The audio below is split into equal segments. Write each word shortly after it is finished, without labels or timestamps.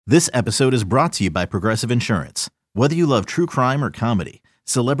This episode is brought to you by Progressive Insurance. Whether you love true crime or comedy,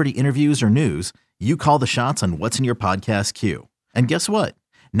 celebrity interviews or news, you call the shots on what's in your podcast queue. And guess what?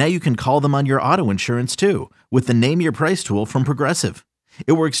 Now you can call them on your auto insurance too with the Name Your Price tool from Progressive.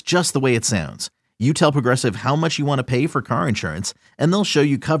 It works just the way it sounds. You tell Progressive how much you want to pay for car insurance, and they'll show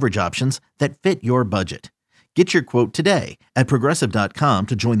you coverage options that fit your budget. Get your quote today at Progressive.com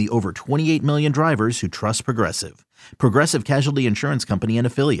to join the over 28 million drivers who trust Progressive. Progressive Casualty Insurance Company and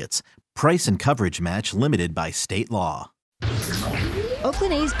Affiliates. Price and coverage match limited by state law.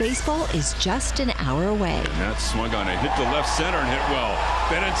 Oakland A's baseball is just an hour away. That swung on it, hit the left center and hit well.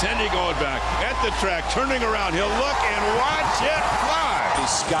 Benintendi going back at the track, turning around. He'll look and watch it fly. He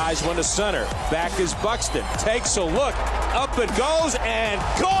skies one to center. Back is Buxton. Takes a look. Up it goes and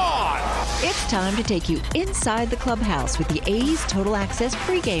gone. It's time to take you inside the clubhouse with the A's Total Access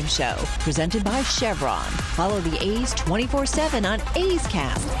pregame show, presented by Chevron. Follow the A's 24/7 on A's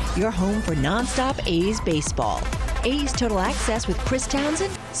Cast, your home for nonstop A's baseball. A's Total Access with Chris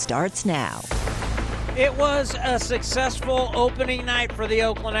Townsend starts now. It was a successful opening night for the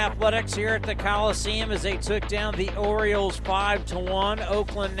Oakland Athletics here at the Coliseum as they took down the Orioles 5-1.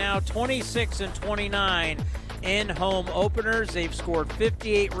 Oakland now 26-29 in home openers. They've scored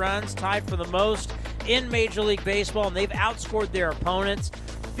 58 runs, tied for the most in Major League Baseball, and they've outscored their opponents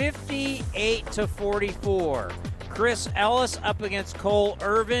 58-44. Chris Ellis up against Cole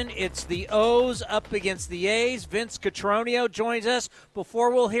Irvin. It's the O's up against the A's. Vince Cotroneo joins us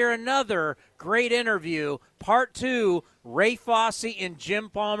before we'll hear another great interview. Part 2, Ray Fosse and Jim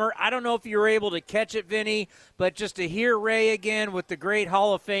Palmer. I don't know if you were able to catch it, Vinny, but just to hear Ray again with the great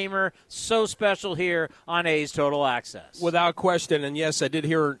Hall of Famer, so special here on A's Total Access. Without question, and yes, I did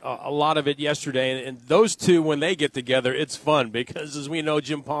hear a lot of it yesterday. And those two, when they get together, it's fun because, as we know,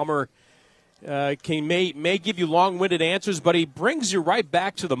 Jim Palmer may give you long-winded answers, but he brings you right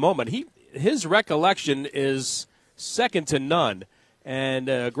back to the moment. His recollection is second to none, and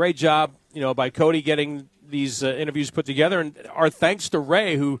a great job, by Cody getting these interviews put together. And our thanks to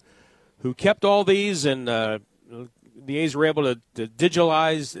Ray, who kept all these, and the A's were able to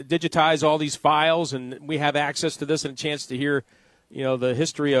digitize all these files, and we have access to this and a chance to hear, the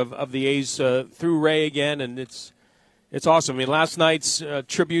history of the A's through Ray again, and it's awesome. I mean, last night's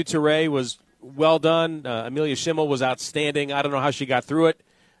tribute to Ray was well done. Amelia Schimmel was outstanding. I don't know how she got through it.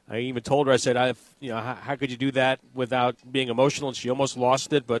 I even told her, I said, how could you do that without being emotional? And she almost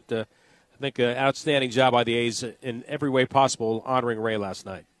lost it. But I think an outstanding job by the A's in every way possible honoring Ray last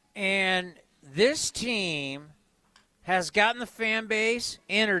night. And this team has gotten the fan base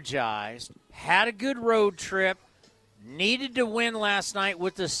energized, had a good road trip, needed to win last night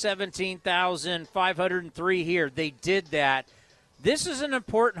with the 17,503 here. They did that. This is an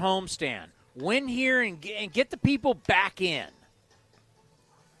important homestand. Win here and get the people back in.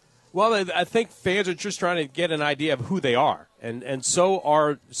 Well, I think fans are just trying to get an idea of who they are, and so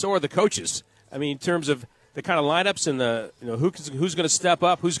are the coaches. I mean, in terms of the kind of lineups and the who's going to step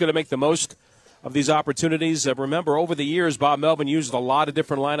up, who's going to make the most of these opportunities. Remember, over the years, Bob Melvin used a lot of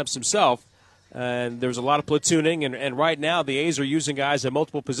different lineups himself. And there's a lot of platooning, and right now the A's are using guys at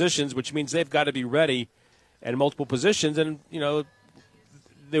multiple positions, which means they've got to be ready at multiple positions. And,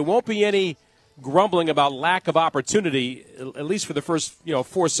 there won't be any grumbling about lack of opportunity, at least for the first,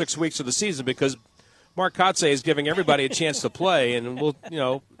 4-6 weeks of the season, because Mark Kotze is giving everybody a chance to play. And,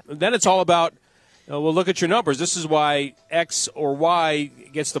 then it's all about, we'll look at your numbers. This is why X or Y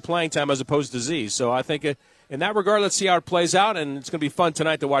gets the playing time as opposed to Z. So I think in that regard, let's see how it plays out, and it's going to be fun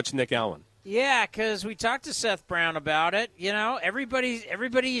tonight to watch Nick Allen. Yeah, because we talked to Seth Brown about it.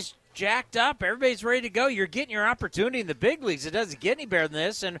 Everybody's jacked up. Everybody's ready to go. You're getting your opportunity in the big leagues. It doesn't get any better than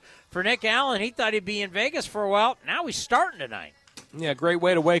this. And for Nick Allen, he thought he'd be in Vegas for a while. Now he's starting tonight. Yeah, great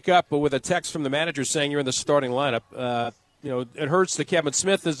way to wake up, but with a text from the manager saying you're in the starting lineup. It hurts that Kevin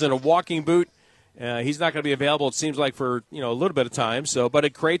Smith is in a walking boot. He's not going to be available, it seems like, for a little bit of time. But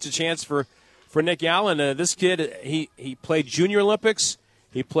it creates a chance for Nick Allen. This kid, he played Junior Olympics.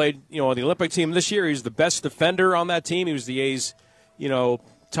 He played, on the Olympic team this year. He's the best defender on that team. He was the A's,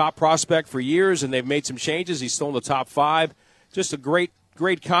 top prospect for years, and they've made some changes. He's still in the top 5. Just a great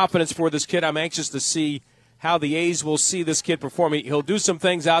confidence for this kid. I'm anxious to see how the A's will see this kid perform. He'll do some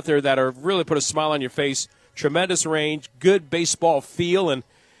things out there that are really put a smile on your face. Tremendous range, good baseball feel, and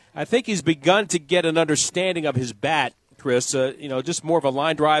I think he's begun to get an understanding of his bat, Chris. Just more of a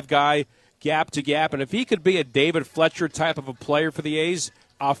line drive guy, gap to gap. And if he could be a David Fletcher type of a player for the A's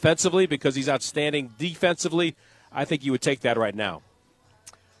offensively, because he's outstanding defensively, I think you would take that right now.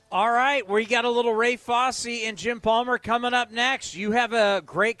 All right, we got a little Ray Fosse and Jim Palmer coming up next. You have a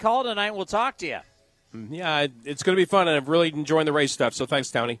great call tonight. We'll talk to you. Yeah, it's going to be fun, and I'm really enjoying the Rays stuff, so thanks,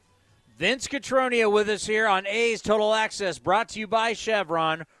 Townie. Vince Cotroneo with us here on A's Total Access, brought to you by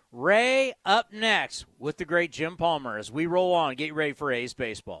Chevron. Ray up next with the great Jim Palmer as we roll on. Get ready for A's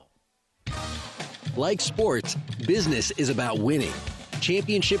baseball. Like sports, business is about winning.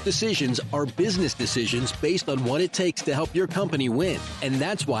 Championship decisions are business decisions based on what it takes to help your company win. And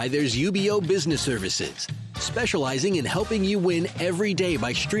that's why there's UBO Business Services, specializing in helping you win every day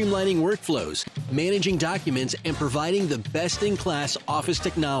by streamlining workflows, managing documents, and providing the best-in-class office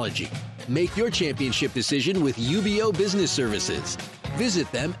technology. Make your championship decision with UBO Business Services.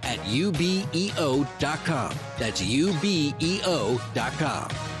 Visit them at ubeo.com. That's ubeo.com.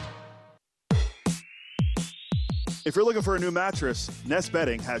 If you're looking for a new mattress, Nest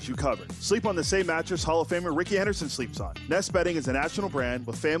Bedding has you covered. Sleep on the same mattress Hall of Famer Ricky Henderson sleeps on. Nest Bedding is a national brand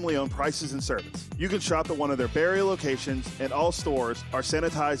with family-owned prices and service. You can shop at one of their Barrier locations, and all stores are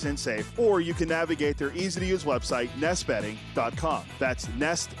sanitized and safe, or you can navigate their easy-to-use website, nestbedding.com. That's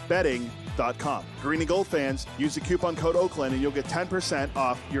nestbedding.com. Green and gold fans, use the coupon code Oakland and you'll get 10%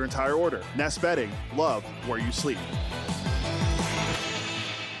 off your entire order. Nest Bedding, love where you sleep.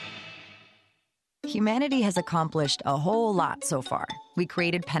 Humanity has accomplished a whole lot so far. We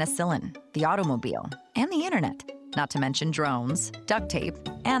created penicillin, the automobile, and the internet, not to mention drones, duct tape,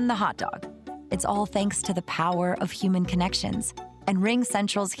 and the hot dog. It's all thanks to the power of human connections. And Ring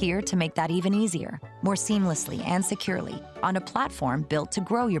Central's here to make that even easier, more seamlessly and securely, on a platform built to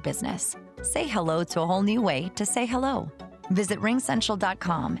grow your business. Say hello to a whole new way to say hello. Visit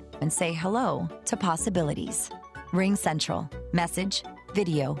ringcentral.com and say hello to possibilities. Ring Central. Message,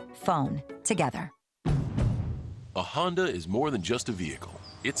 video, phone, together. A Honda is more than just a vehicle.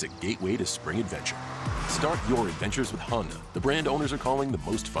 It's a gateway to spring adventure. Start your adventures with Honda, the brand owners are calling the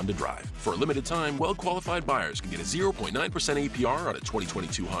most fun to drive. For a limited time, well-qualified buyers can get a 0.9% APR on a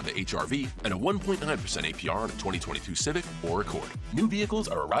 2022 Honda HR-V and a 1.9% APR on a 2022 Civic or Accord. New vehicles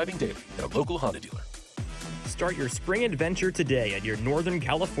are arriving daily at a local Honda dealer. Start your spring adventure today at your Northern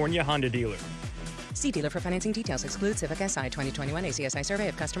California Honda dealer. See dealer for financing details. Exclude Civic SI 2021 ACSI survey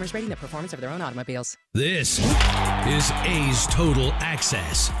of customers rating the performance of their own automobiles. This is A's Total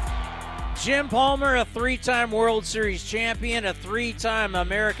Access. Jim Palmer, a three-time World Series champion, a three-time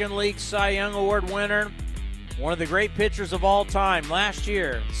American League Cy Young Award winner, one of the great pitchers of all time. Last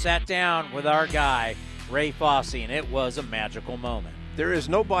year, sat down with our guy, Ray Fosse, and it was a magical moment. There is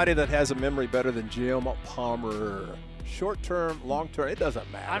nobody that has a memory better than Jim Palmer. Short-term, long-term, it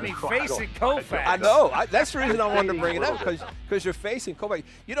doesn't matter. I mean, facing Koufax. I know. That's the reason I wanted to bring it up, because you're facing Koufax.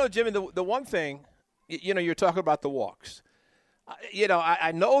 You know, Jimmy, the one thing, you're talking about the walks.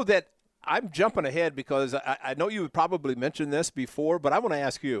 I know that I'm jumping ahead because I know you would probably mentioned this before, but I want to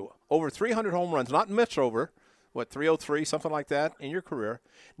ask you, over 300 home runs, not much over, 303, something like that in your career,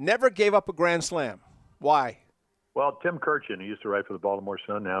 never gave up a grand slam. Why? Well, Tim Kirchin, he used to write for the Baltimore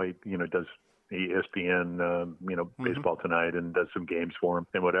Sun. Now he, does ESPN, Baseball Tonight, and does some games for him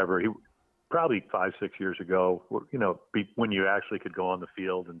and whatever. He probably 5-6 years ago, when you actually could go on the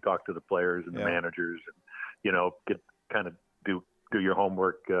field and talk to the players and the managers, and get kind of do your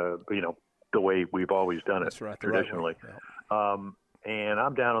homework, the way we've always done it traditionally. Right. And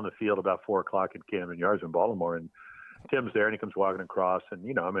I'm down on the field about 4:00 at Camden Yards in Baltimore, and Tim's there, and he comes walking across, and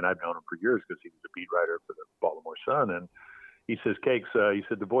I've known him for years because he was a beat writer for the Baltimore Sun, and he says, "Cakes," he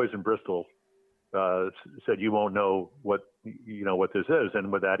said, "the boys in Bristol said you won't know what this is."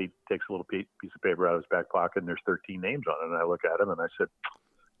 And with that, he takes a little piece of paper out of his back pocket, and there's 13 names on it. And I look at him and I said,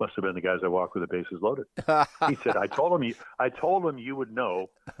 "Must have been the guys that walked with the bases loaded." He said, I told him you would know,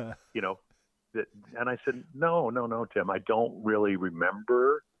 that. And I said, no, Tim, I don't really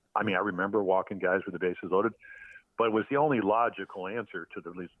remember. I mean, I remember walking guys with the bases loaded, but it was the only logical answer to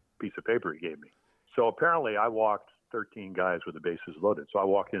the piece of paper he gave me. So apparently I walked 13 guys with the bases loaded. So I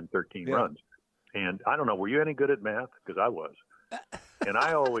walked in 13 runs. And I don't know, were you any good at math? Because I was. And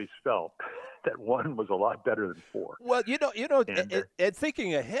I always felt that one was a lot better than four. Well, and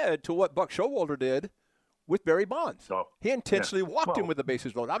thinking ahead to what Buck Showalter did with Barry Bonds. So, he intentionally walked him with the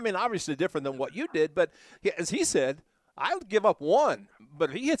bases loaded. I mean, obviously different than what you did, but as he said, I would give up one, but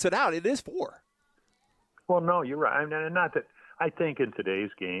if he hits it out, it is four. Well, no, you're right. And not that I think in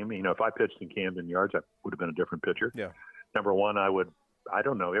today's game, if I pitched in Camden Yards, I would have been a different pitcher. Yeah. Number one, I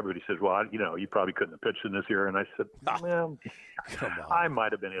don't know. Everybody says, well, you probably couldn't have pitched in this year. And I said, well, I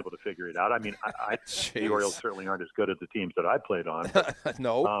might have been able to figure it out. I mean, the Orioles certainly aren't as good as the teams that I played on.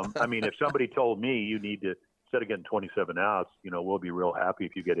 No. I mean, if somebody told me you need to instead of getting 27 outs, we'll be real happy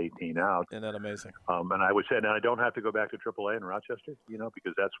if you get 18 outs. Isn't that amazing? And I would say, now I don't have to go back to AAA in Rochester,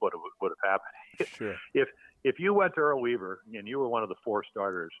 because that's what would have happened. Sure. If you went to Earl Weaver and you were one of the 4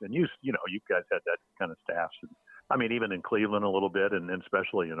 starters, and you guys had that kind of staffs, and I mean, even in Cleveland a little bit, and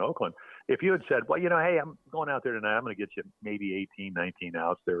especially in Oakland, if you had said, well, hey, I'm going out there tonight, I'm going to get you maybe 18, 19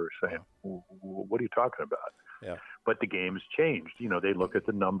 outs, they were saying, what are you talking about? Yeah. But the game's changed. They look at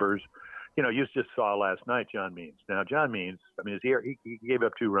the numbers. You just saw last night John Means. Now, John Means, I mean, he gave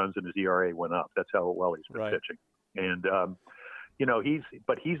up 2 runs and his ERA went up. That's how well he's been pitching. And,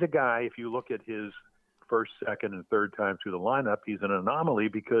 he's a guy, if you look at his first, second, and third time through the lineup, he's an anomaly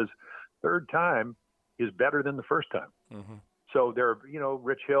because third time is better than the first time. Mm-hmm. So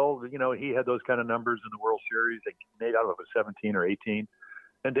Rich Hill, he had those kind of numbers in the World Series. They made, I don't know if it was 17 or 18.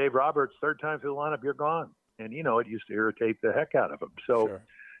 And Dave Roberts, third time through the lineup, you're gone. And, it used to irritate the heck out of him. So, sure.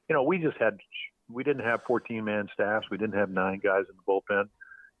 We didn't have 14-man staffs. We didn't have 9 guys in the bullpen.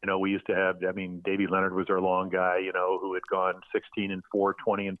 We used to have, Davey Leonard was our long guy, who had gone 16-4,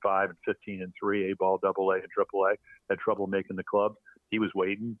 20-5, and 15-3, A-ball, AA, and AAA, had trouble making the club. He was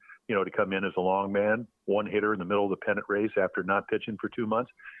waiting, to come in as a long man, one hitter in the middle of the pennant race after not pitching for 2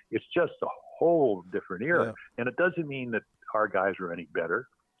 months. It's just a whole different era. Yeah. And it doesn't mean that our guys are any better.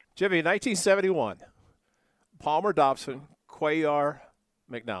 Jimmy, 1971, Palmer, Dobson, Cuellar,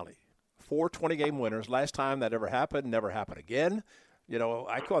 McNally. 4 20-game winners. Last time that ever happened, never happened again.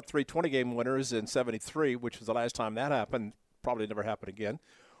 I caught 3 20-game winners in 73, which was the last time that happened. Probably never happened again.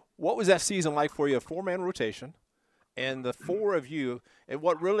 What was that season like for you? A 4-man rotation, and the 4 of you. And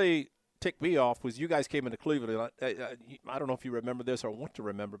what really ticked me off was you guys came into Cleveland. I don't know if you remember this or want to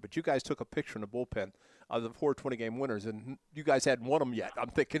remember, but you guys took a picture in the bullpen of the 4 20-game winners, and you guys hadn't won them yet. I'm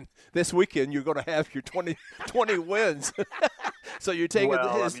thinking this weekend you're going to have your 20 wins. So you're taking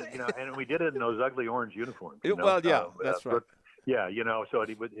and we did it in those ugly orange uniforms. That's right. So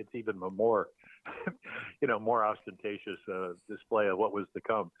it's even more, more ostentatious display of what was to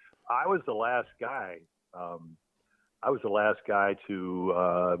come. I was the last guy. I was the last guy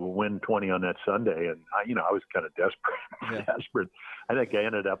to win 20 on that Sunday, and I was kind of desperate. Desperate. I think I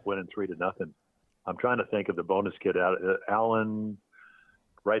ended up winning 3-0. I'm trying to think of the bonus kid out. Allen,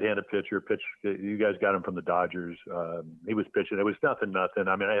 right-handed pitcher. You guys got him from the Dodgers. He was pitching. It was nothing.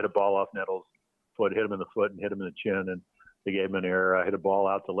 I mean, I hit a ball off Nettles' foot, hit him in the foot, and hit him in the chin, and they gave him an error. I hit a ball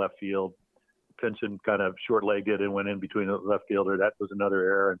out to left field. Pinson kind of short-legged it and went in between the left fielder. That was another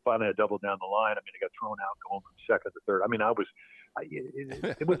error. And finally, I doubled down the line. I mean, I got thrown out going from second to third. I mean,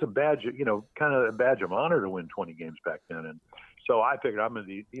 it was a badge, kind of a badge of honor to win 20 games back then. And so I figured I'm going to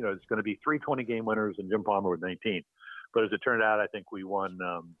be, it's going to be 3 20-game winners and Jim Palmer with 19. But as it turned out, I think we won,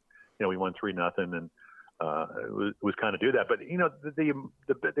 we won 3-0, and it was kind of do that. But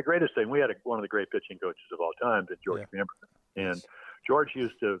the greatest thing, we had one of the great pitching coaches of all time, George Emerson, and George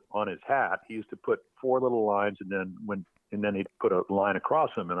used to, on his hat, he used to put 4 little lines, and then he'd put a line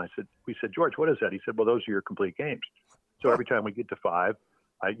across them. And we said, George, what is that? He said, well, those are your complete games. So every time we get to 5,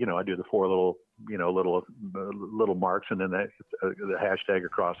 I do the 4 little little marks, and then the hashtag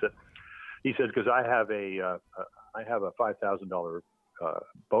across it. He says, because I have a $5,000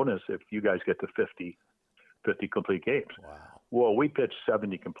 bonus if you guys get to 50 complete games. Wow. Well, we pitched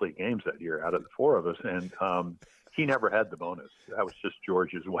 70 complete games that year out of the 4 of us, and he never had the bonus. That was just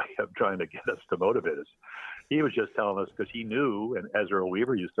George's way of trying to get us to motivate us. He was just telling us because he knew, and as Earl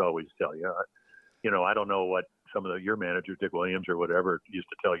Weaver used to always tell you, I don't know what some of your managers, Dick Williams or whatever, used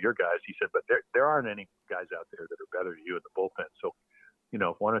to tell your guys. He said, but there aren't any guys out there that are better than you in the bullpen. So,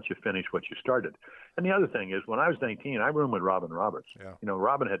 why don't you finish what you started? And the other thing is, when I was 19, I roomed with Robin Roberts. Yeah.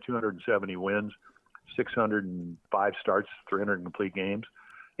 Robin had 270 wins, 605 starts, 300 complete games.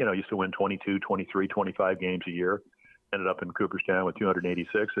 Used to win 22, 23, 25 games a year. Ended up in Cooperstown with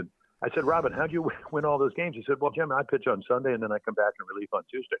 286. And I said, Robin, how'd you win all those games? He said, well, Jim, I pitch on Sunday, and then I come back in relief on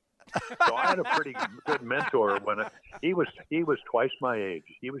Tuesday. So I had a pretty good mentor. He was twice my age.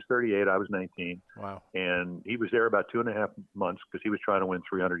 He was 38. I was 19. Wow. And he was there about 2.5 months because he was trying to win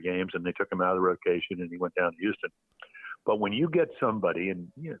 300 games, and they took him out of the rotation, and he went down to Houston. But when you get somebody, and,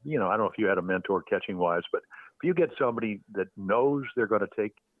 I don't know if you had a mentor catching-wise, but if you get somebody that knows that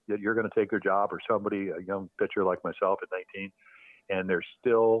you're going to take their job, or somebody, a young pitcher like myself at 19, and they're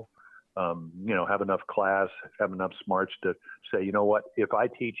still have enough class, have enough smarts to say, what, if I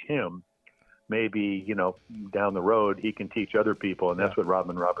teach him, maybe, down the road, he can teach other people. And that's what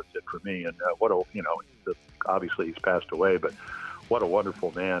Robin Roberts did for me. And obviously he's passed away, but what a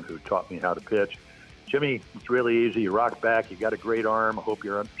wonderful man who taught me how to pitch. Jimmy, it's really easy. You rock back. You got a great arm. I hope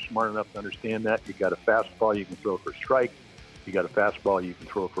you're smart enough to understand that. You got a fastball you can throw for a strike. You got a fastball you can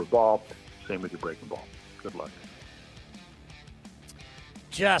throw for a ball. Same with your breaking ball. Good luck.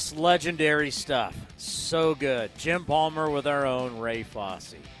 Just legendary stuff. So good. Jim Palmer with our own Ray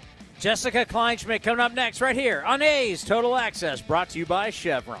Fosse. Jessica Kleinschmidt coming up next right here on A's Total Access, brought to you by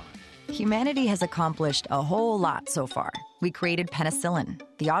Chevron. Humanity has accomplished a whole lot so far. We created penicillin,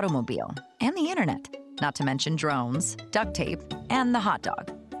 the automobile, and the internet, not to mention drones, duct tape, and the hot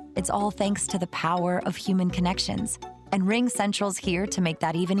dog. It's all thanks to the power of human connections. And RingCentral's here to make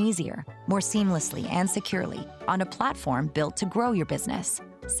that even easier, more seamlessly and securely, on a platform built to grow your business.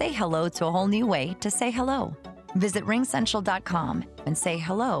 Say hello to a whole new way to say hello. Visit ringcentral.com and say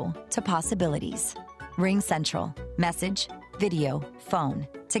hello to possibilities. RingCentral. Message, video, phone,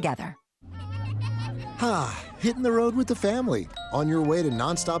 together. Hitting the road with the family. On your way to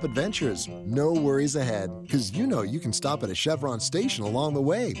nonstop adventures. No worries ahead, because you know you can stop at a Chevron station along the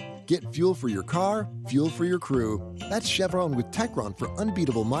way. Get fuel for your car, fuel for your crew. That's Chevron with Techron for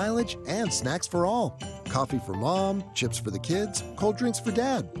unbeatable mileage and snacks for all. Coffee for mom, chips for the kids, cold drinks for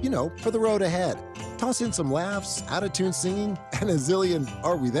dad. You know, for the road ahead. Toss in some laughs, out-of-tune singing, and a zillion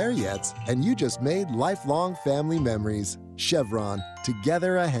 "Are we there yet?" And you just made lifelong family memories. Chevron,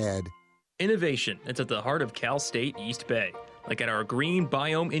 together ahead. Innovation that's at the heart of Cal State East Bay, like at our Green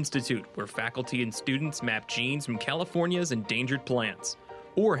Biome Institute, where faculty and students map genes from California's endangered plants.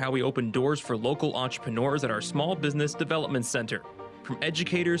 Or how we open doors for local entrepreneurs at our Small Business Development Center. From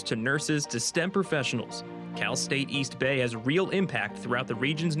educators to nurses to STEM professionals, Cal State East Bay has real impact throughout the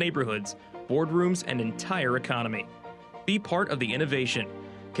region's neighborhoods, boardrooms, and entire economy. Be part of the innovation.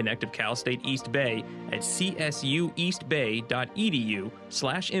 Connect with Cal State East Bay at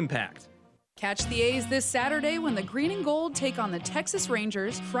csueastbay.edu/impact. Catch the A's this Saturday when the Green and Gold take on the Texas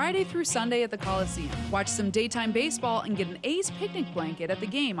Rangers Friday through Sunday at the Coliseum. Watch some daytime baseball and get an A's picnic blanket at the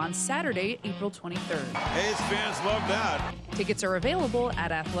game on Saturday, April 23rd. A's fans love that. Tickets are available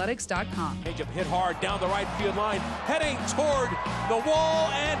at athletics.com. Changeup hit hard down the right field line, heading toward the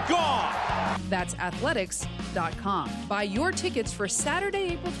wall and gone. That's athletics.com. Buy your tickets for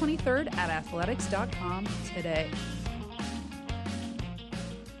Saturday, April 23rd at athletics.com today.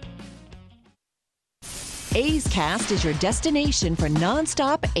 A's Cast is your destination for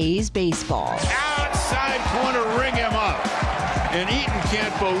nonstop A's baseball. Outside corner, ring him up. And Eaton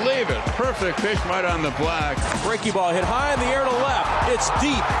can't believe it. Perfect pitch right on the black. Breaky ball hit high in the air to left. It's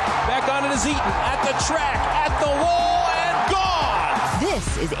deep. Back on it is Eaton. At the track, at the wall, and gone!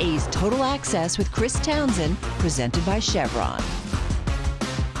 This is A's Total Access with Chris Townsend, presented by Chevron.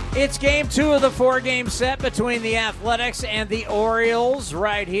 It's game 2 of the 4-game set between the Athletics and the Orioles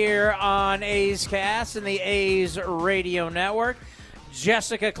right here on A's Cast and the A's Radio Network.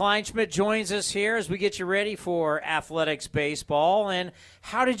 Jessica Kleinschmidt joins us here as we get you ready for Athletics baseball. And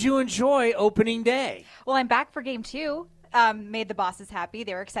how did you enjoy opening day? Well, I'm back for game 2. Made the bosses happy.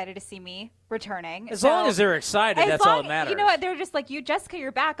 They were excited to see me returning. As long as they're excited, that's all that matters. You know what? They're just like, Jessica,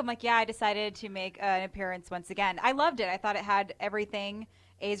 you're back. I'm like, yeah, I decided to make an appearance once again. I loved it. I thought it had everything.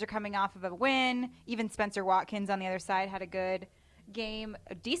 A's are coming off of a win. Even Spencer Watkins on the other side had a good game.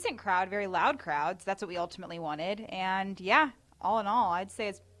 A decent crowd, very loud crowd. So that's what we ultimately wanted. And, yeah, all in all, I'd say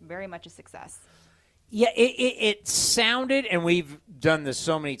it's very much a success. Yeah, it sounded, and we've done this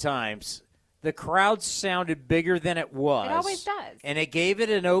so many times, the crowd sounded bigger than it was. It always does. And it gave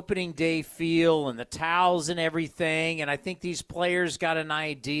it an opening day feel and the towels and everything. And I think these players got an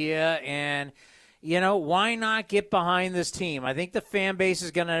idea. And, you know, why not get behind this team? I think the fan base is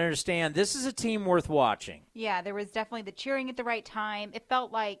going to understand this is a team worth watching. Yeah, there was definitely the cheering at the right time. It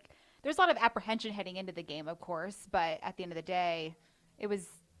felt like there's a lot of apprehension heading into the game, of course. But at the end of the day, it was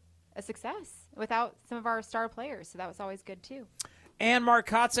a success without some of our star players. So that was always good, too. And Mark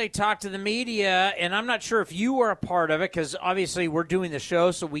Kotze talked to the media, and I'm not sure if you were a part of it because obviously we're doing the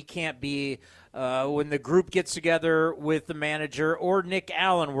show, so we can't be when the group gets together with the manager or Nick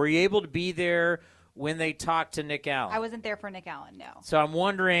Allen. Were you able to be there when they talked to Nick Allen? I wasn't there for Nick Allen, no. So I'm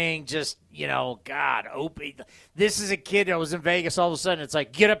wondering just, God, this is a kid that was in Vegas. All of a sudden, it's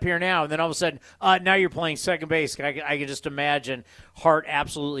like, get up here now. And then all of a sudden, now you're playing second base. I can just imagine heart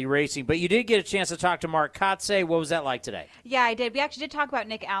absolutely racing. But you did get a chance to talk to Mark Kotze. What was that like today? Yeah, I did. We actually did talk about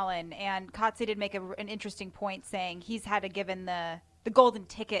Nick Allen, and Kotze did make an interesting point saying he's had to given the golden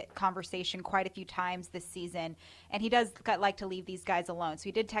ticket conversation quite a few times this season, and he does like to leave these guys alone. So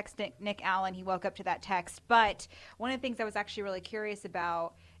he did text Nick Allen. He woke up to that text. But one of the things I was actually really curious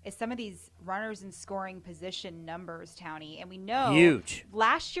about is some of these runners in scoring position numbers, Townie. And we know huge.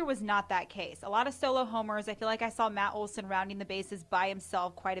 Last year was not that case. A lot of solo homers. I feel like I saw Matt Olson rounding the bases by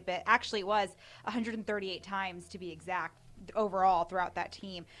himself quite a bit. Actually, it was 138 times to be exact overall throughout that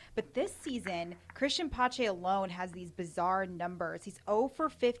team. But this season, Christian Pache alone has these bizarre numbers. He's 0 for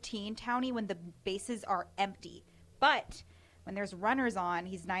 15, Townie, when the bases are empty. But when there's runners on,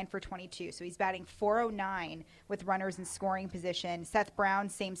 he's 9 for 22. So he's batting .409 with runners in scoring position. Seth Brown,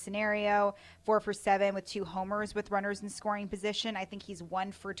 same scenario, 4 for 7 with 2 homers with runners in scoring position. I think he's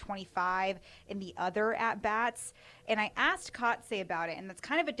 1 for 25 in the other at-bats. And I asked Kotze about it, and that's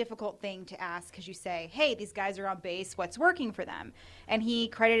kind of a difficult thing to ask because you say, hey, these guys are on base. What's working for them? And he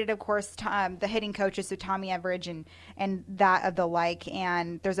credited, of course, the hitting coaches, so Tommy Everidge and that of the like.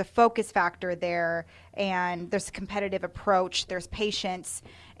 And there's a focus factor there, and there's a competitive approach. There's patience.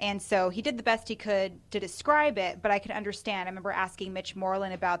 And so he did the best he could to describe it, but I can understand. I remember asking Mitch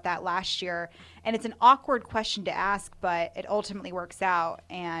Moreland about that last year, and it's an awkward question to ask, but it ultimately works out.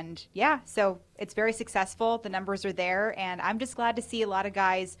 And, yeah, so it's very successful. The numbers are there, and I'm just glad to see a lot of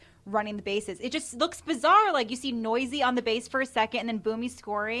guys running the bases. It just looks bizarre. Like, you see Noisy on the base for a second, and then Boomy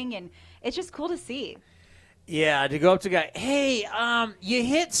scoring, and it's just cool to see. Yeah, to go up to a guy, hey, you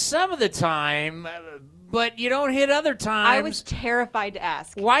hit some of the time, but you don't hit other times. I was terrified to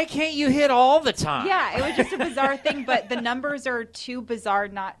ask. Why can't you hit all the time? Yeah, it was just a bizarre thing, but the numbers are too bizarre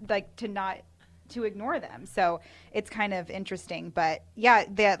to ignore them. So it's kind of interesting. But, yeah,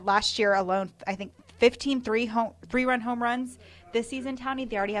 that last year alone, I think 15 three-run home runs. This season, Townie,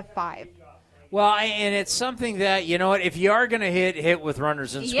 they already have 5. Well, and it's something that, you know what, if you are going to hit with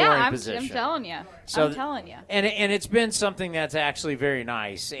runners in scoring position. I'm telling you. And it's been something that's actually very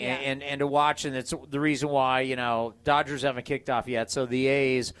nice and to watch, and it's the reason why, you know, Dodgers haven't kicked off yet, so the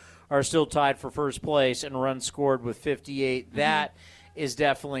A's are still tied for first place and runs scored with 58. Mm-hmm. That is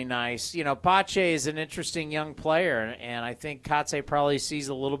definitely nice. You know, Pache is an interesting young player, and I think Kotze probably sees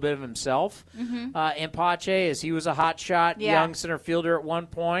a little bit of himself in Pache, as he was a hotshot young center fielder at one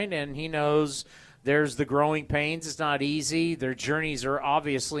point, and he knows there's the growing pains. It's not easy. Their journeys are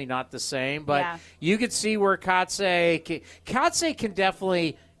obviously not the same, but you could see where Kotze can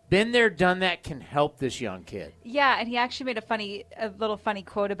definitely – been there, done that, can help this young kid. Yeah, and he actually made a little funny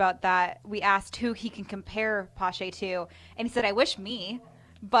quote about that. We asked who he can compare Pache to, and he said, I wish me,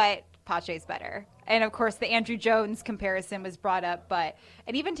 but Pache's better. And, of course, the Andrew Jones comparison was brought up.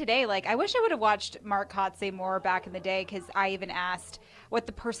 And even today, like, I wish I would have watched Mark Kotze more back in the day, because I even asked what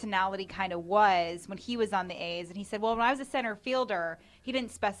the personality kind of was when he was on the A's. And he said, well, when I was a center fielder, he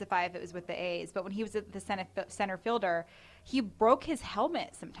didn't specify if it was with the A's, but when he was at the center fielder, he broke his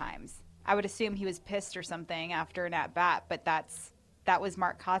helmet sometimes. I would assume he was pissed or something after an at-bat, but that was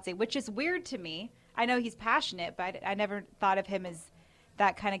Mark Kotze, which is weird to me. I know he's passionate, but I never thought of him as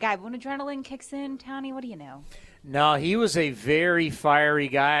that kind of guy. But when adrenaline kicks in, Townie, what do you know? No, he was a very fiery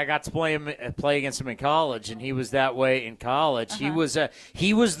guy. I got to play against him in college, and he was that way in college. He was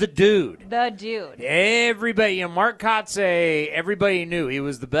the dude. The dude. Everybody, Mark Kotze, everybody knew he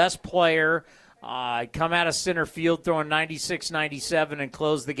was the best player. Come out of center field throwing 96, 97 and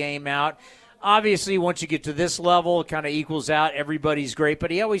close the game out. Obviously, once you get to this level, it kind of equals out. Everybody's great, but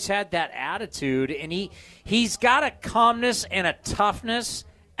he always had that attitude, and he's got a calmness and a toughness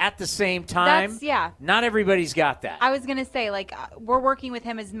at the same time. Not everybody's got that. I was going to say, like, we're working with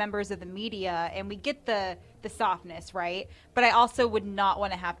him as members of the media, and we get the softness, right? But I also would not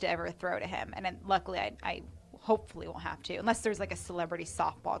want to have to ever throw to him, and luckily I hopefully won't have to, unless there's like a celebrity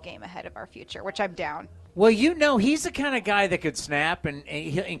softball game ahead of our future, which I'm down. Well, you know, he's the kind of guy that could snap and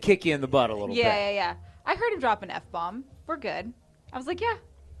kick you in the butt a little bit. Yeah. I heard him drop an F-bomb. We're good. I was like, yeah.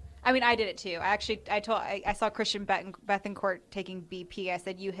 I mean, I did it too. I saw Christian Bethencourt taking BP. I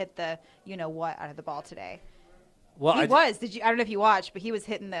said, you hit the you-know-what out of the ball today. Well, I don't know if you watched, but he was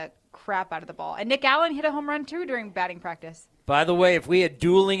hitting the crap out of the ball. And Nick Allen hit a home run too during batting practice. By the way, if we had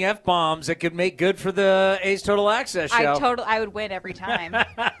dueling F-bombs, it could make good for the A's Total Access show. I would win every time,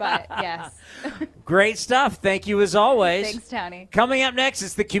 but yes. Great stuff. Thank you as always. Thanks, Townie. Coming up next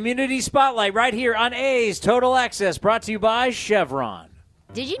is the Community Spotlight right here on A's Total Access, brought to you by Chevron.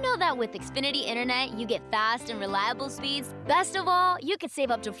 Did you know that with Xfinity Internet, you get fast and reliable speeds? Best of all, you could save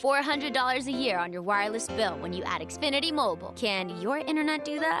up to $400 a year on your wireless bill when you add Xfinity Mobile. Can your internet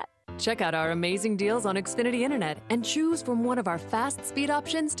do that? Check out our amazing deals on Xfinity Internet and choose from one of our fast speed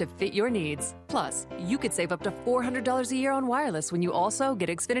options to fit your needs. Plus, you could save up to $400 a year on wireless when you also get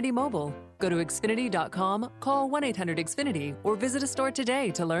Xfinity Mobile. Go to Xfinity.com, call 1-800-XFINITY, or visit a store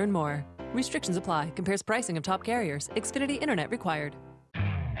today to learn more. Restrictions apply. Compares pricing of top carriers. Xfinity Internet required.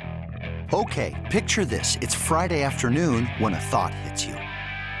 Okay, picture this. It's Friday afternoon when a thought hits you.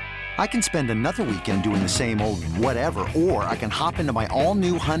 I can spend another weekend doing the same old whatever, or I can hop into my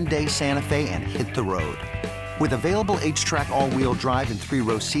all-new Hyundai Santa Fe and hit the road. With available H-Track all-wheel drive and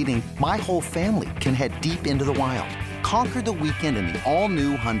 3-row seating, my whole family can head deep into the wild. Conquer the weekend in the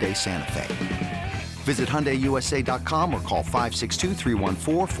all-new Hyundai Santa Fe. Visit HyundaiUSA.com or call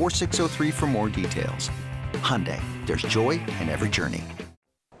 562-314-4603 for more details. Hyundai, there's joy in every journey.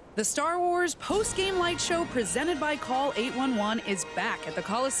 The Star Wars post-game light show presented by Call 811 is back at the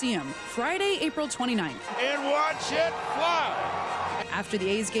Coliseum Friday, April 29th. And watch it fly! After the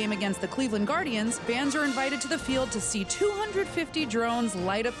A's game against the Cleveland Guardians, fans are invited to the field to see 250 drones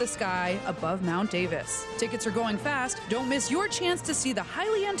light up the sky above Mount Davis. Tickets are going fast. Don't miss your chance to see the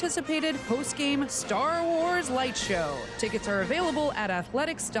highly anticipated post-game Star Wars light show. Tickets are available at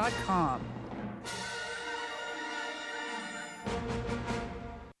athletics.com.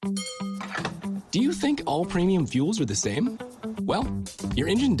 Do you think all premium fuels are the same? Well, your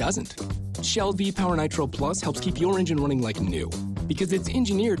engine doesn't. Shell V-Power Nitro Plus helps keep your engine running like new because it's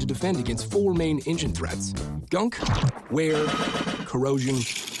engineered to defend against 4 main engine threats: gunk, wear, corrosion,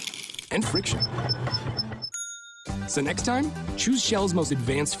 and friction. So next time, choose Shell's most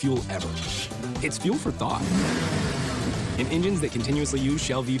advanced fuel ever. It's fuel for thought. In engines that continuously use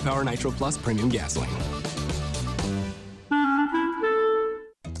Shell V-Power Nitro Plus premium gasoline.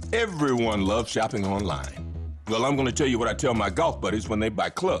 Everyone loves shopping online. Well, I'm going to tell you what I tell my golf buddies when they buy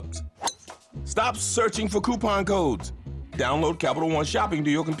clubs. Stop searching for coupon codes. Download Capital One Shopping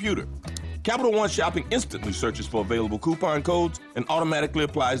to your computer. Capital One Shopping instantly searches for available coupon codes and automatically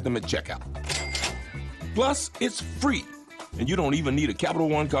applies them at checkout. Plus, it's free, and you don't even need a Capital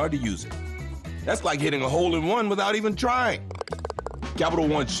One card to use it. That's like hitting a hole-in-one without even trying. Capital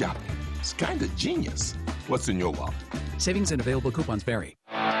One Shopping. It's kind of genius. What's in your wallet? Savings and available coupons vary.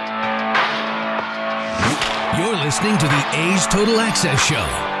 You're listening to the A's Total Access Show.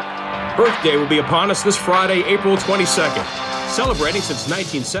 Earth Day will be upon us this Friday, April 22nd. Celebrating since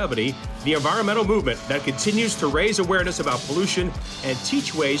 1970, the environmental movement that continues to raise awareness about pollution and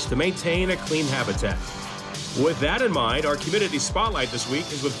teach ways to maintain a clean habitat. With that in mind, our community spotlight this week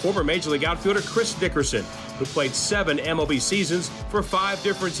is with former Major League outfielder Chris Dickerson, who played 7 MLB seasons for 5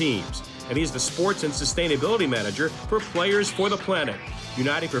 different teams. And he's the sports and sustainability manager for Players for the Planet,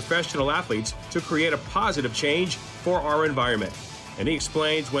 uniting professional athletes to create a positive change for our environment. And he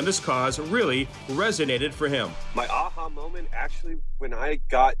explains when this cause really resonated for him. My aha moment, actually, when I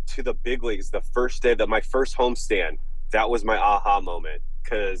got to the big leagues the first day, my first homestand, that was my aha moment.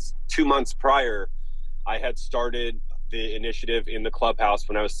 Because 2 months prior, I had started the initiative in the clubhouse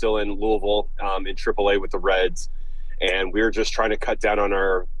when I was still in Louisville in AAA with the Reds. And we were just trying to cut down on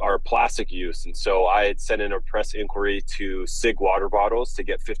our plastic use. And so I had sent in a press inquiry to SIG water bottles to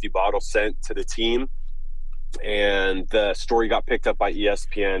get 50 bottles sent to the team. And the story got picked up by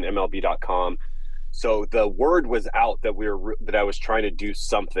ESPN, MLB.com. So the word was out that I was trying to do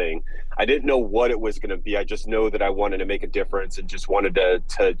something. I didn't know what it was going to be. I just know that I wanted to make a difference and just wanted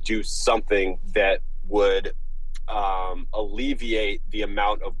to do something that would alleviate the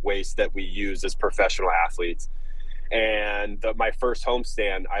amount of waste that we use as professional athletes. And my first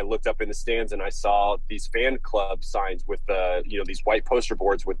homestand, I looked up in the stands and I saw these fan club signs with these white poster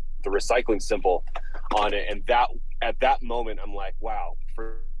boards with the recycling symbol on it. And that at that moment, I'm like, wow,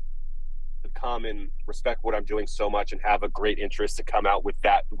 for to come and respect what I'm doing so much and have a great interest to come out with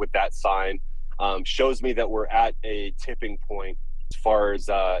that sign shows me that we're at a tipping point as far as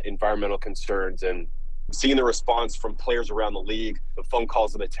environmental concerns. And seeing the response from players around the league, the phone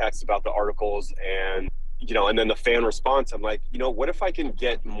calls and the texts about the articles, and then the fan response, I'm like, what if I can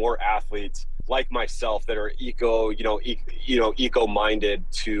get more athletes like myself that are eco-minded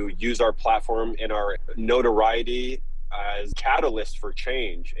to use our platform and our notoriety as catalyst for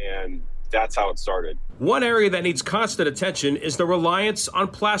change. And that's how it started. One area that needs constant attention is the reliance on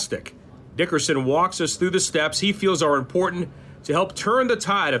plastic. Dickerson walks us through the steps he feels are important to help turn the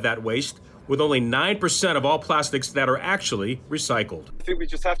tide of that waste, with only 9% of all plastics that are actually recycled. I think we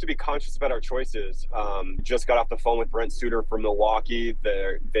just have to be conscious about our choices. Just got off the phone with Brent Suter from Milwaukee.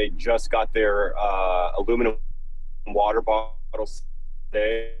 They just got their aluminum water bottles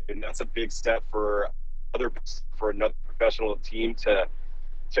today, and that's a big step for another professional team to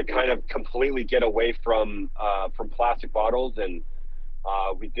kind of completely get away from plastic bottles. And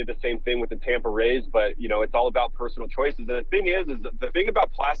we did the same thing with the Tampa Rays, but it's all about personal choices. And the thing is the thing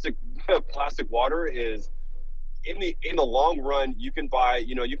about plastic water is in the long run, you can buy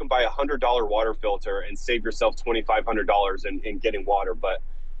 $100 water filter and save yourself $2,500 in getting water,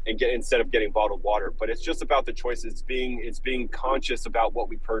 instead of getting bottled water. But it's just about the choices. It's being conscious about what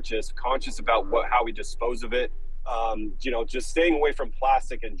we purchase, conscious about how we dispose of it. Just staying away from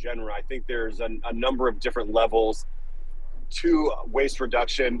plastic in general. I think there's a number of different levels to waste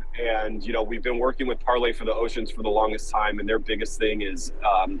reduction, and we've been working with Parlay for the Oceans for the longest time, and their biggest thing is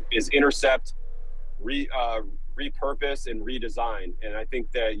intercept, repurpose and redesign. And I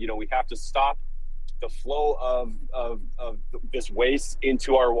think that, we have to stop the flow of this waste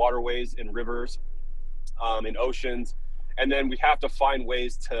into our waterways and rivers and oceans. And then we have to find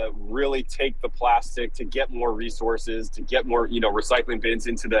ways to really take the plastic, to get more resources, to get more, recycling bins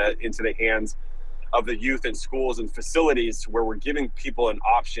into the hands of the youth in schools and facilities, where we're giving people an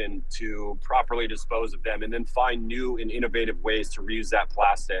option to properly dispose of them, and then find new and innovative ways to reuse that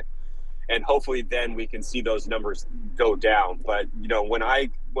plastic. And hopefully then we can see those numbers go down. But,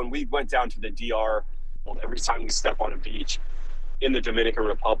 when we went down to the DR, every time we step on a beach in the Dominican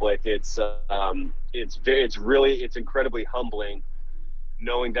Republic, it's incredibly humbling,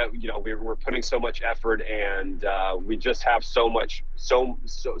 knowing that, we're putting so much effort, and we just have so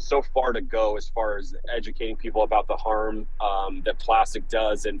far to go as far as educating people about the harm that plastic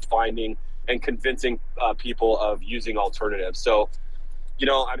does, and finding and convincing people of using alternatives. So,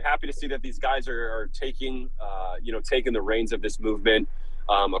 I'm happy to see that these guys are taking the reins of this movement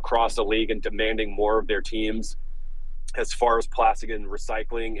across the league and demanding more of their teams as far as plastic and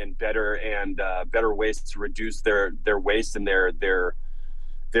recycling, and better ways to reduce their waste and their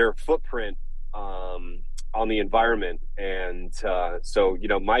footprint on the environment. And so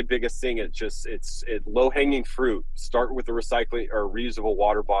my biggest thing is it's low-hanging fruit. Start with a recycling or reusable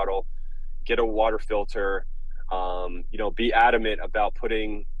water bottle, get a water filter, be adamant about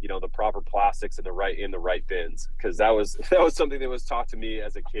putting the proper plastics in the right bins, because that was something that was taught to me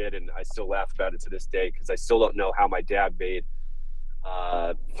as a kid, and I still laugh about it to this day, because I still don't know how my dad made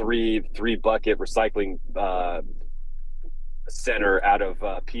three bucket recycling center out of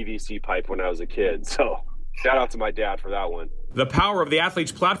PVC pipe when I was a kid. So shout out to my dad for that one. The power of the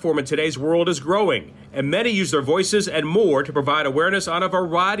athlete's platform in today's world is growing, and many use their voices and more to provide awareness on a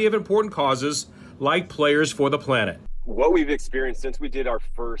variety of important causes, like Players for the Planet. What we've experienced since we did our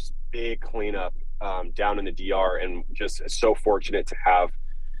first big cleanup down in the DR, and just so fortunate to have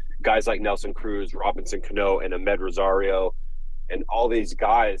guys like Nelson Cruz, Robinson Cano, and Ahmed Rosario, and all these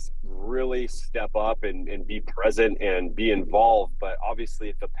guys really step up and be present and be involved. But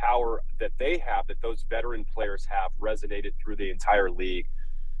obviously the power that they have, that those veteran players have, resonated through the entire league,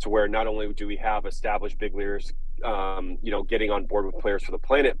 to where not only do we have established big leaguers getting on board with Players for the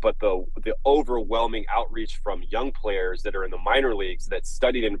Planet, but the overwhelming outreach from young players that are in the minor leagues that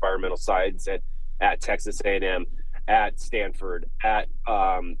studied environmental science at Texas A&M, at Stanford, at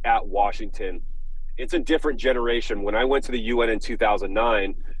Washington. It's a different generation. When I went to the UN in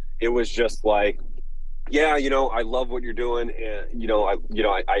 2009, it was just like, yeah, I love what you're doing, and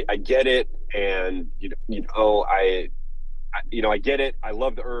I get it, and I get it. I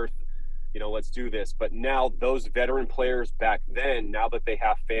love the earth. Let's do this. But now those veteran players back then, now that they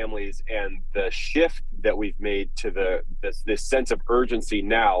have families, and the shift that we've made to this sense of urgency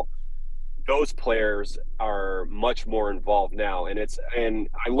now, those players are much more involved now. And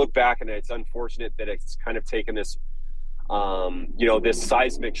I look back, and it's unfortunate that it's kind of taken this, this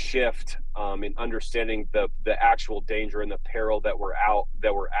seismic shift in understanding the actual danger and the peril that we're at,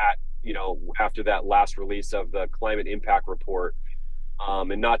 after that last release of the climate impact report.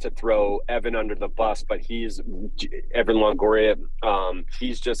 And not to throw Evan under the bus, but Evan Longoria.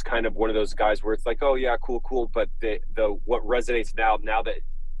 He's just kind of one of those guys where it's like, oh yeah, cool. But what resonates now that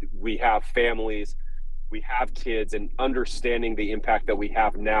we have families, we have kids, and understanding the impact that we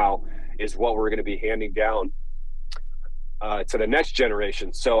have now is what we're going to be handing down to the next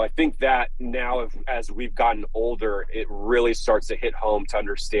generation. So I think that now, as we've gotten older, it really starts to hit home to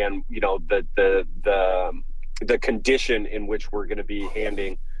understand, the condition in which we're going to be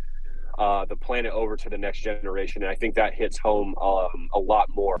handing the planet over to the next generation. And I think that hits home a lot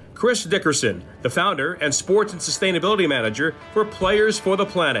more. Chris Dickerson, the founder and sports and sustainability manager for Players for the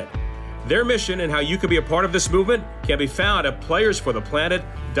Planet. Their mission and how you can be a part of this movement can be found at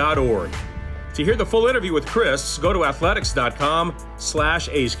playersfortheplanet.org. To hear the full interview with Chris, go to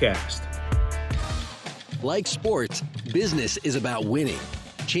athletics.com/AceCast. Like sports, business is about winning.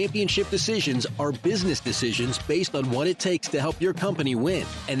 Championship decisions are business decisions based on what it takes to help your company win.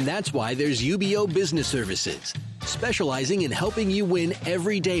 And that's why there's UBO Business Services, specializing in helping you win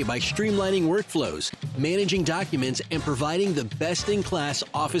every day by streamlining workflows, managing documents, and providing the best-in-class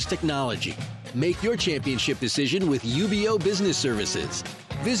office technology. Make your championship decision with UBO Business Services.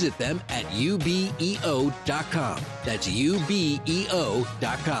 Visit them at ubeo.com. That's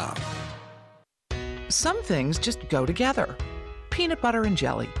ubeo.com. Some things just go together. Peanut butter and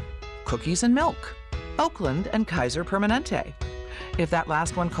jelly, cookies and milk, Oakland and Kaiser Permanente. If that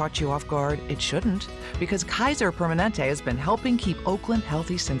last one caught you off guard, it shouldn't, because Kaiser Permanente has been helping keep Oakland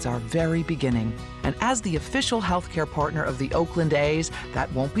healthy since our very beginning. And as the official healthcare partner of the Oakland A's, that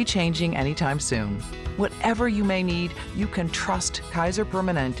won't be changing anytime soon. Whatever you may need, you can trust Kaiser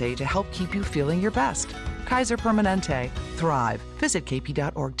Permanente to help keep you feeling your best. Kaiser Permanente. Thrive. Visit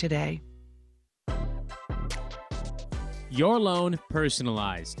kp.org today. Your loan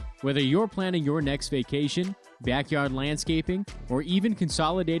personalized. Whether you're planning your next vacation, backyard landscaping, or even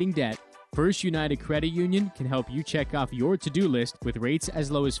consolidating debt, First United Credit Union can help you check off your to-do list with rates as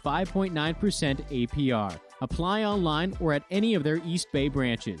low as 5.9% APR. Apply online or at any of their East Bay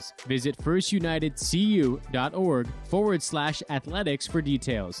branches. Visit firstunitedcu.org/athletics for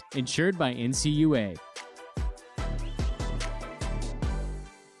details. Insured by NCUA.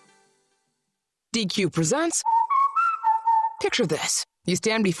 DQ presents. Picture this. You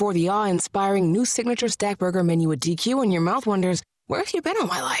stand before the awe-inspiring new signature stack burger menu at DQ and your mouth wonders, where have you been all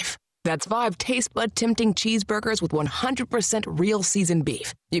my life? That's 5 taste bud-tempting cheeseburgers with 100% real seasoned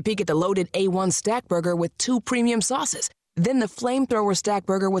beef. You peek at the loaded A1 stack burger with 2 premium sauces. Then the flamethrower stack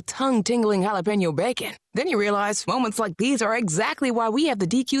burger with tongue-tingling jalapeno bacon. Then you realize moments like these are exactly why we have the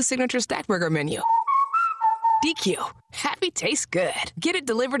DQ signature stack burger menu. DQ. Happy tastes good. Get it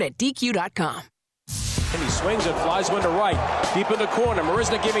delivered at DQ.com. And he swings and flies one to right. Deep in the corner.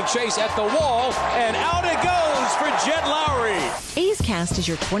 Marisna giving chase at the wall. And out it goes for Jet Lowry. A's Cast is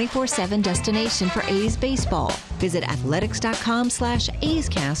your 24/7 destination for A's baseball. Visit athletics.com/A's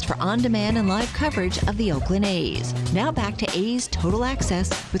Cast for on-demand and live coverage of the Oakland A's. Now back to A's Total Access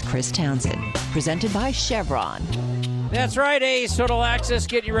with Chris Townsend. Presented by Chevron. That's right, A's Total Access.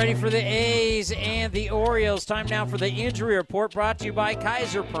 Get you ready for the A's and the Orioles. Time now for the injury report brought to you by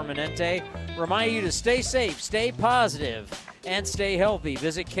Kaiser Permanente. Remind you to stay safe, stay positive, and stay healthy.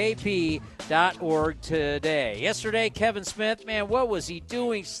 Visit kp.org today. Yesterday, Kevin Smith, man, what was he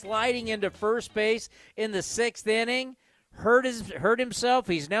doing? Sliding into first base in the 6th inning. Hurt himself.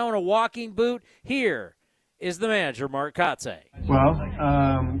 He's now in a walking boot. Here is the manager, Mark Kotze. Well,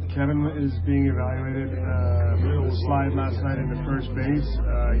 Kevin is being evaluated. Slide last night into first base.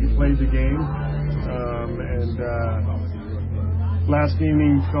 He played the game, and last game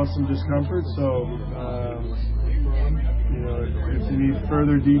he felt some discomfort. So, if you need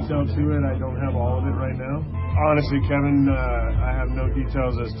further detail to it, I don't have all of it right now. Honestly, Kevin, I have no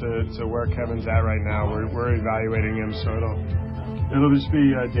details as to where Kevin's at right now. We're evaluating him, so it'll just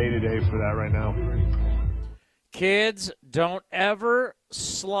be day to day for that right now. Kids, don't ever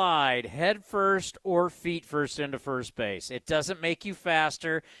slide head first or feet first into first base. It doesn't make you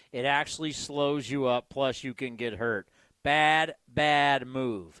faster. It actually slows you up, plus you can get hurt. Bad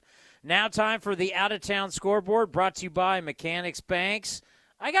move. Now time for the out-of-town scoreboard brought to you by Mechanics Banks.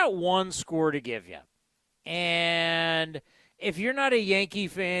 I got one score to give you. And if you're not a Yankee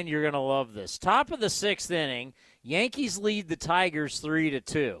fan, you're going to love this. Top of the 6th inning, Yankees lead the Tigers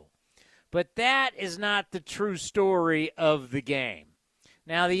 3-2. But that is not the true story of the game.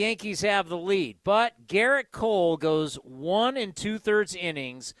 Now, the Yankees have the lead, but Garrett Cole goes 1 2/3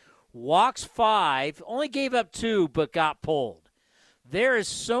 innings, walks 5, only gave up 2, but got pulled. There is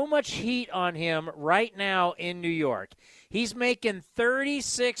so much heat on him right now in New York. He's making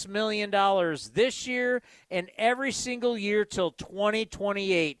 $36 million this year and every single year till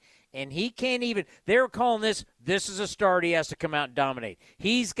 2028. And he can't even – they're calling this is a start. He has to come out and dominate.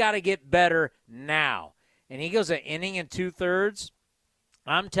 He's got to get better now. And he goes an inning and 2/3.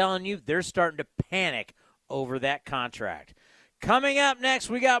 I'm telling you, they're starting to panic over that contract. Coming up next,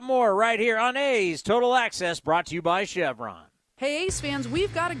 we got more right here on A's Total Access, brought to you by Chevron. Hey A's fans,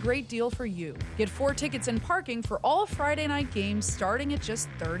 we've got a great deal for you. Get 4 tickets and parking for all Friday night games starting at just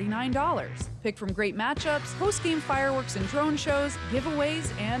 $39. Pick from great matchups, post-game fireworks and drone shows,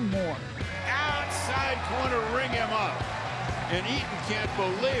 giveaways, and more. Outside corner, ring him up. And Eaton can't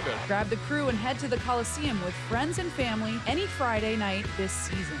believe it. Grab the crew and head to the Coliseum with friends and family any Friday night this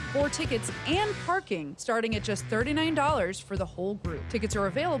season. 4 tickets and parking starting at just $39 for the whole group. Tickets are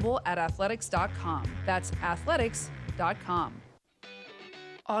available at athletics.com. That's athletics.com.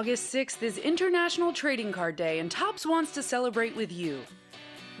 August 6th is International Trading Card Day, and Topps wants to celebrate with you.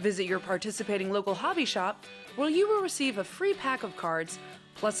 Visit your participating local hobby shop, where you will receive a free pack of cards,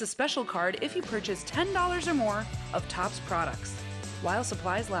 plus a special card if you purchase $10 or more of Topps products, while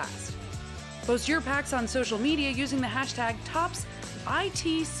supplies last. Post your packs on social media using the hashtag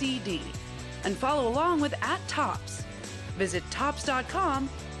ToppsITCD, and follow along with @Topps. Visit Topps.com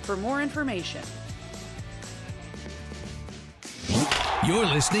for more information. You're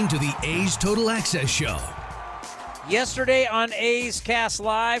listening to the A's Total Access Show. Yesterday on A's Cast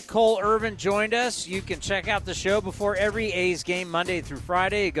Live, Cole Irvin joined us. You can check out the show before every A's game Monday through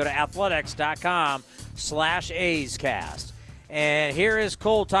Friday. Go to athletics.com/A's Cast. And here is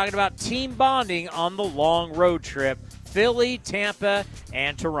Cole talking about team bonding on the long road trip, Philly, Tampa,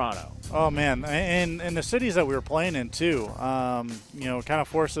 and Toronto. Oh, man, and the cities that we were playing in, too, kind of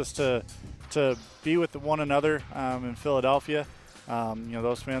forced us to be with one another in Philadelphia.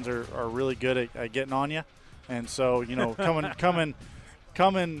 Those fans are really good at getting on you. And so, coming,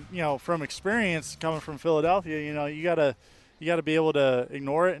 from experience, coming from Philadelphia, you gotta be able to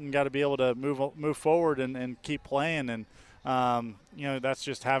ignore it and got to be able to move forward and keep playing. And that's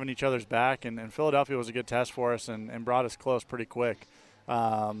just having each other's back. And Philadelphia was a good test for us and brought us close pretty quick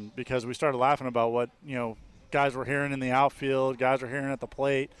because we started laughing about what guys were hearing in the outfield, guys were hearing at the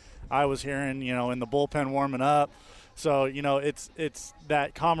plate. I was hearing in the bullpen warming up. So it's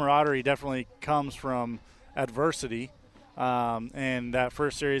that camaraderie definitely comes from adversity, and that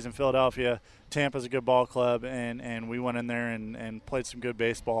first series in Philadelphia, Tampa's a good ball club, and we went in there and played some good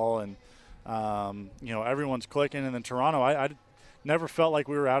baseball, and everyone's clicking. And then Toronto, I never felt like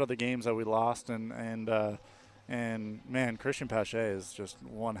we were out of the games that we lost, and man, Christian Pache is just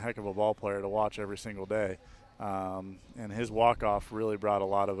one heck of a ball player to watch every single day, and his walk-off really brought a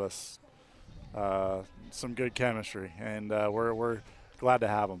lot of us some good chemistry, and we're glad to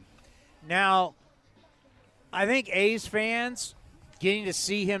have him. Now, I think A's fans getting to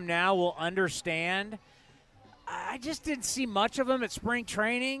see him now will understand. I just didn't see much of him at spring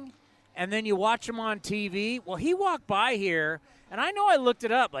training, and then you watch him on TV. Well, he walked by here, and I know I looked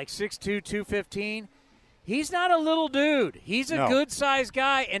it up, like 6'2", 215. He's not a little dude. He's a good-sized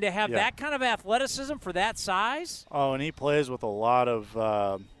guy, and to have that kind of athleticism for that size. Oh, and he plays with a lot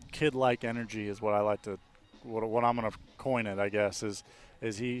of kid-like energy is what I like to – what I'm going to coin it, I guess, is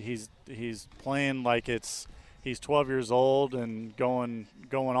he's playing like he's 12 years old and going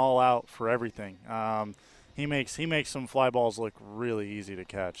all out for everything. He makes some fly balls look really easy to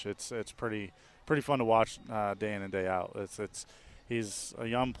catch. It's pretty fun to watch day in and day out. He's a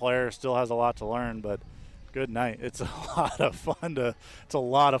young player, still has a lot to learn, but good night. It's a lot of fun to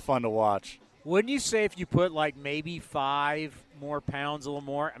watch. Wouldn't you say if you put like maybe 5 more pounds, a little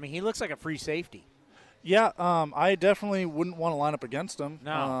more? I mean, he looks like a free safety. Yeah, I definitely wouldn't want to line up against him.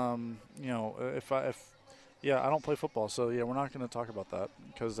 No. I don't play football, so we're not going to talk about that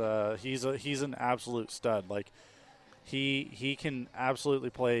because he's an absolute stud. Like he can absolutely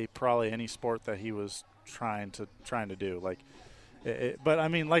play probably any sport that he was trying to do. Like, but I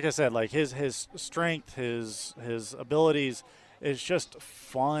mean, like I said, like his strength, his abilities, is just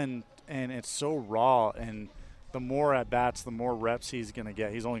fun and it's so raw. And the more at bats, the more reps he's going to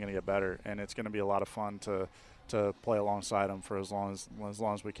get. He's only going to get better, and it's going to be a lot of fun to play alongside him for as long as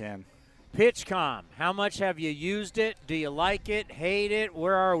we can. PitchCom, how much have you used it? Do you like it, hate it?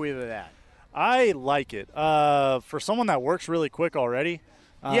 Where are we with that? I like it. For someone that works really quick already.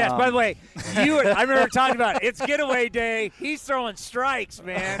 Yes, by the way, I remember talking about it. It's getaway day. He's throwing strikes,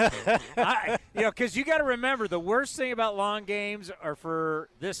 man. Because you got to remember, the worst thing about long games are for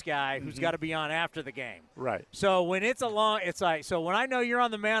this guy who's got to be on after the game. Right. So when it's when I know you're on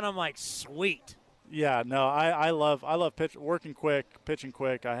the mound, I'm like, sweet. Yeah, no, I love working quick, pitching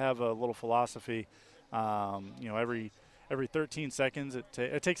quick. I have a little philosophy. Every 13 seconds,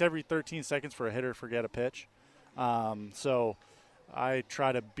 it takes every 13 seconds for a hitter to forget a pitch. So I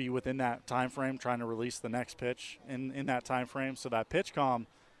try to be within that time frame, trying to release the next pitch in that time frame. So that PitchCom,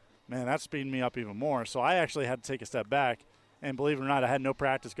 man, that's speeding me up even more. So I actually had to take a step back, and believe it or not, I had no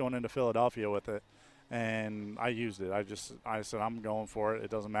practice going into Philadelphia with it. And I used it. I said, I'm going for it. It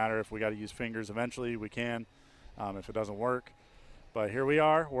doesn't matter if we got to use fingers eventually, we can. If it doesn't work, but here we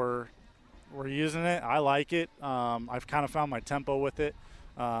are. We're using it. I like it. I've kind of found my tempo with it.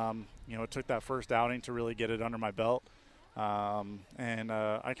 It took that first outing to really get it under my belt, and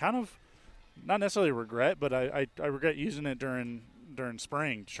I kind of not necessarily regret, but I regret using it during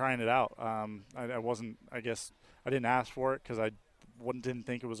spring, trying it out. I guess I didn't ask for it because I didn't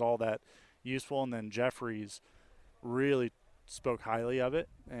think it was all that useful, and then Jeffries really spoke highly of it,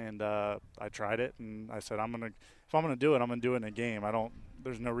 and I tried it, and I said, if I'm gonna do it, I'm gonna do it in a game.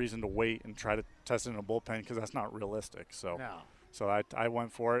 There's no reason to wait and try to test it in a bullpen because that's not realistic. So I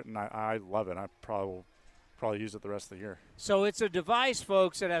went for it, and I love it. I probably use it the rest of the year. So it's a device,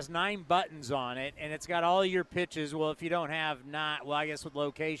 folks, that has 9 buttons on it, and it's got all your pitches. Well, if you don't have I guess with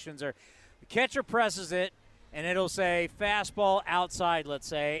locations, or the catcher presses it, and it'll say fastball outside, let's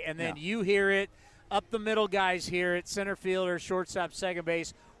say, and then you hear it, up the middle guys hear it, center fielder, shortstop, second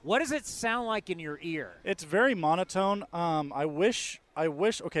base. What does it sound like in your ear? It's very monotone. I wish,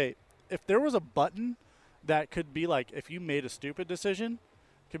 okay, if there was a button that could be like, if you made a stupid decision,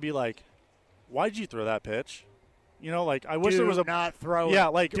 could be like, why'd you throw that pitch? Like I wish there was a not throw it. Yeah,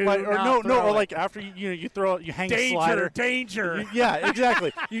 like Do or not no, throw or it. like after you throw it, you hang a slider. Danger. Yeah,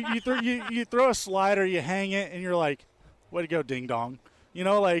 exactly. you throw a slider, you hang it, and you're like, way to go, ding dong.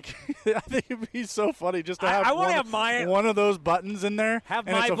 Like I think it'd be so funny just to have I want to have one of those buttons in there. Have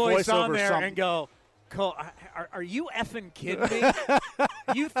and my it's a voice on there something. and go, Cole, are you effing kidding me?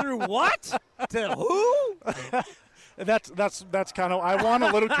 You threw what? To who? That's kind of, I want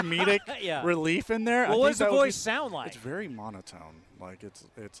a little comedic Yeah. relief in there. Well, I what think does the that would voice sound like? It's very monotone. Like it's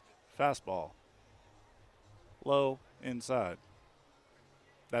fastball, low, inside.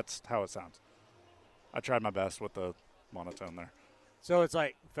 That's how it sounds. I tried my best with the monotone there. So it's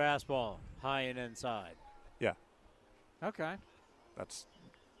like fastball, high and inside. Yeah. Okay. That's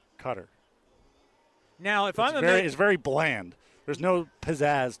cutter. Now, if it's very bland. There's no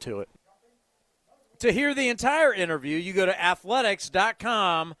pizzazz to it. To hear the entire interview, you go to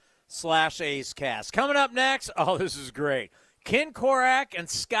athletics.com/acecast. Coming up next, this is great. Ken Korach and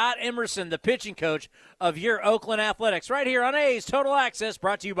Scott Emerson, the pitching coach of your Oakland Athletics, right here on A's Total Access,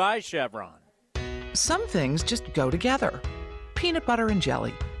 brought to you by Chevron. Some things just go together. Peanut butter and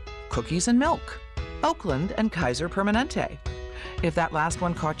jelly, cookies and milk, Oakland and Kaiser Permanente. If that last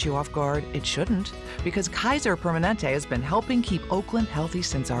one caught you off guard, it shouldn't, because Kaiser Permanente has been helping keep Oakland healthy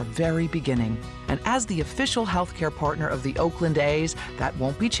since our very beginning. And as the official healthcare partner of the Oakland A's, that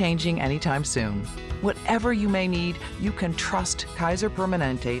won't be changing anytime soon. Whatever you may need, you can trust Kaiser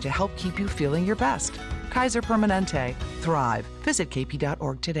Permanente to help keep you feeling your best. Kaiser Permanente. Thrive. Visit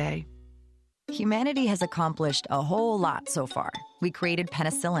kp.org today. Humanity has accomplished a whole lot so far. We created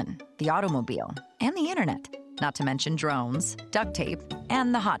penicillin, the automobile, and the internet. Not to mention drones, duct tape,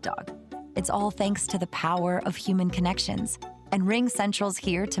 and the hot dog. It's all thanks to the power of human connections. And Ring Central's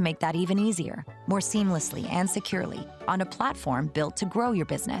here to make that even easier, more seamlessly and securely, on a platform built to grow your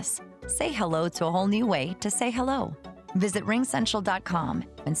business. Say hello to a whole new way to say hello. Visit ringcentral.com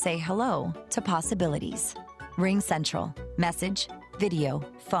and say hello to possibilities. Ring Central. Message, video,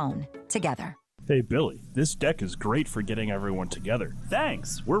 phone, together. Hey, Billy, this deck is great for getting everyone together.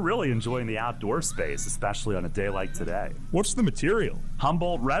 Thanks. We're really enjoying the outdoor space, especially on a day like today. What's the material?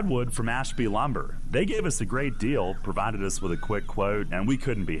 Humboldt Redwood from Ashby Lumber. They gave us a great deal, provided us with a quick quote, and we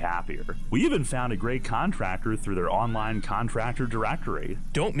couldn't be happier. We even found a great contractor through their online contractor directory.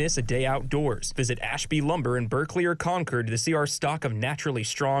 Don't miss a day outdoors. Visit Ashby Lumber in Berkeley or Concord to see our stock of naturally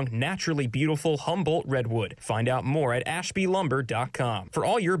strong, naturally beautiful Humboldt Redwood. Find out more at ashbylumber.com for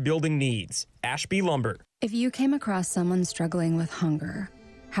all your building needs. Ashby Lumber. If you came across someone struggling with hunger,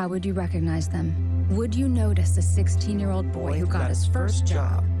 how would you recognize them? Would you notice a 16-year-old boy who got his first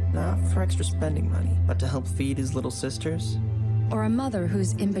job? Not for extra spending money, but to help feed his little sisters? Or a mother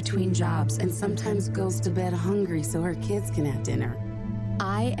who's in between jobs and sometimes goes to bed hungry so her kids can have dinner?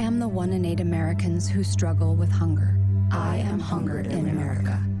 I am the 1 in 8 Americans who struggle with hunger. I am hungered in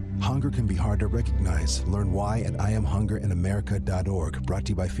America. Hunger can be hard to recognize. Learn why at IamHungeredInAmerica.org. Brought to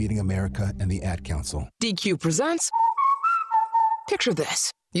you by Feeding America and the Ad Council. DQ presents. Picture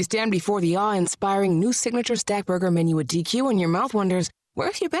this. You stand before the awe-inspiring new signature stack burger menu at DQ and your mouth wonders, where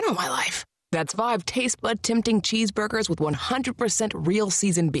have you been all my life? That's 5 taste bud tempting cheeseburgers with 100% real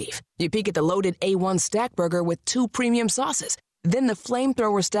seasoned beef. You peek at the loaded A1 stack burger with 2 premium sauces. Then the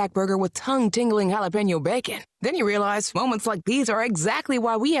flamethrower stack burger with tongue-tingling jalapeno bacon. Then you realize moments like these are exactly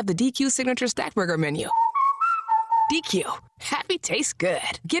why we have the DQ signature stack burger menu. DQ. Happy tastes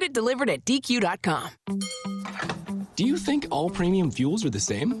good. Get it delivered at DQ.com. Do you think all premium fuels are the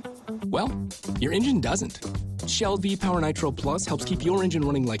same? Well, your engine doesn't. Shell V-Power Nitro Plus helps keep your engine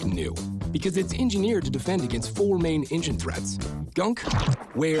running like new because it's engineered to defend against 4 main engine threats: gunk,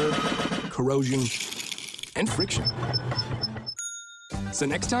 wear, corrosion, and friction. So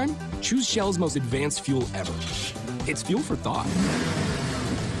next time, choose Shell's most advanced fuel ever. It's fuel for thought.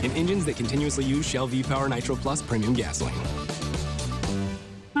 In engines that continuously use Shell V-Power Nitro Plus premium gasoline.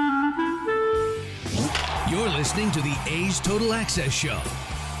 You're listening to the A's Total Access Show.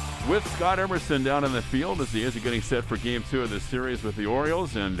 With Scott Emerson down in the field as the A's are getting set for Game 2 of this series with the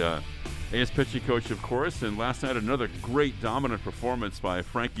Orioles, and A's pitching coach, of course, and last night another great dominant performance by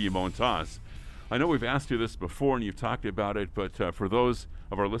Frankie Montas. I know we've asked you this before and you've talked about it, but for those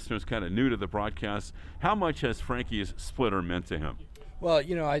of our listeners kind of new to the broadcast, how much has Frankie's splitter meant to him? Well,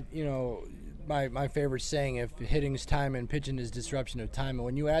 my favorite saying, if hitting's time and pitching is disruption of time. And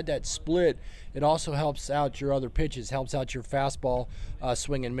when you add that split, it also helps out your other pitches, helps out your fastball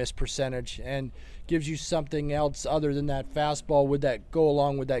swing and miss percentage, and gives you something else other than that fastball would that go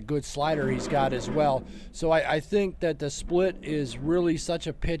along with that good slider he's got as well. So I think that the split is really such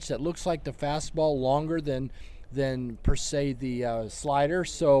a pitch that looks like the fastball longer than per se the slider.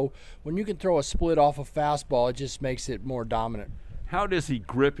 So when you can throw a split off a fastball, it just makes it more dominant. How does he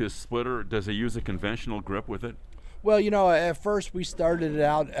grip his splitter? Does he use a conventional grip with it? Well, at first we started it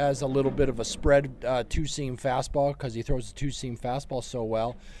out as a little bit of a spread two-seam fastball because he throws the two-seam fastball so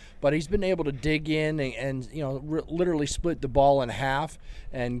well. But he's been able to dig in and literally split the ball in half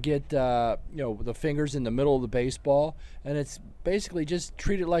and get the fingers in the middle of the baseball, and it's basically just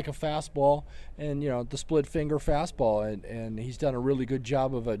treat it like a fastball and the split finger fastball, and he's done a really good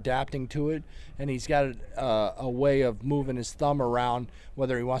job of adapting to it, and he's got a way of moving his thumb around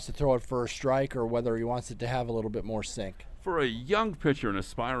whether he wants to throw it for a strike or whether he wants it to have a little bit more sink. For a young pitcher, an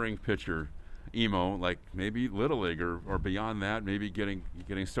aspiring pitcher, Emo, like maybe Little League or beyond that, maybe getting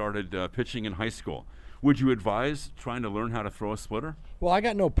started pitching in high school, would you advise trying to learn how to throw a splitter? Well, I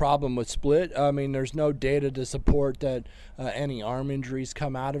got no problem with split. I mean, there's no data to support that any arm injuries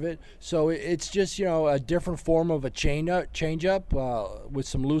come out of it. So it's just, a different form of a change-up with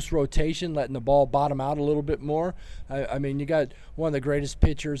some loose rotation, letting the ball bottom out a little bit more. I mean, you got one of the greatest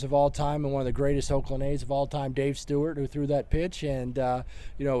pitchers of all time and one of the greatest Oakland A's of all time, Dave Stewart, who threw that pitch. And, it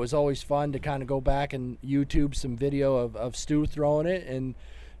was always fun to kind of go back and YouTube some video of Stu throwing it.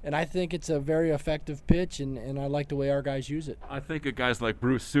 And I think it's a very effective pitch, and I like the way our guys use it. I think of guys like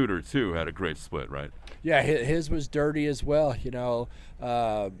Bruce Sutter, too, had a great split, right? Yeah, his was dirty as well.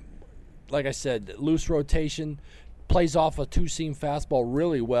 Like I said, loose rotation, plays off a two-seam fastball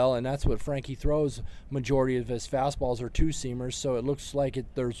really well, and that's what Frankie throws. Majority of his fastballs are two-seamers, so it looks like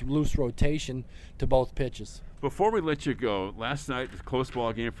there's loose rotation to both pitches. Before we let you go, last night, a close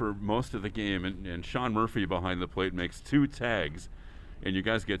ball game for most of the game, and Sean Murphy behind the plate makes 2 tags, and you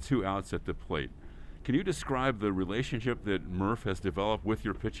guys get 2 outs at the plate. Can you describe the relationship that Murph has developed with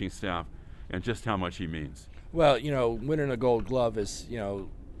your pitching staff and just how much he means? Well, winning a Gold Glove is,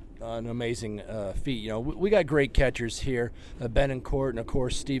 an amazing feat. We got great catchers here, Benincourt, and of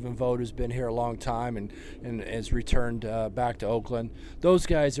course Stephen Vogt, who's been here a long time and has returned back to Oakland. Those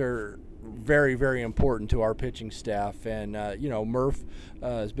guys are very, very important to our pitching staff, and Murph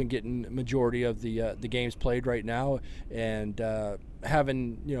has been getting majority of the games played right now, and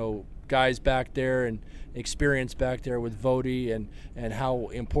having guys back there and experience back there with Vody and how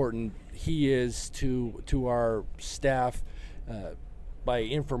important he is to our staff by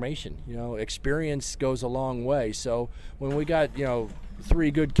information. Experience goes a long way. So when we got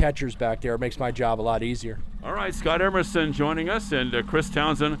 3 good catchers back there, it makes my job a lot easier. All right, Scott Emerson joining us, and Chris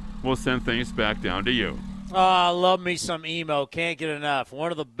Townsend will send things back down to you. Love me some Emo. Can't get enough.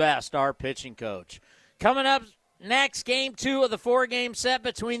 One of the best, our pitching coach. Coming up next, Game 2 of the 4-game set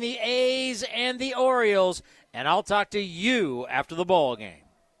between the A's and the Orioles, and I'll talk to you after the ball game.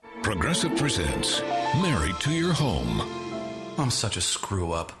 Progressive presents Married to Your Home. I'm such a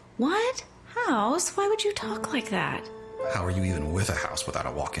screw-up. What? House? Why would you talk like that? How are you even with a house without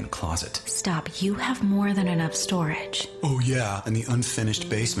a walk-in closet? Stop. You have more than enough storage. Oh, yeah, and the unfinished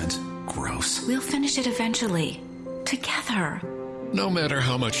basement. Gross. We'll finish it eventually. Together. No matter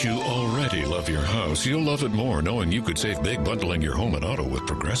how much you already love your house, you'll love it more knowing you could save big bundling your home and auto with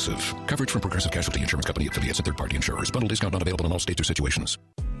Progressive. Coverage from Progressive Casualty Insurance Company, affiliates, and third-party insurers. Bundle discount not available in all states or situations.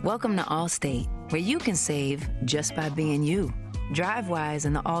 Welcome to Allstate, where you can save just by being you. DriveWise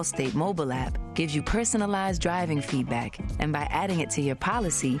in the Allstate mobile app gives you personalized driving feedback, and by adding it to your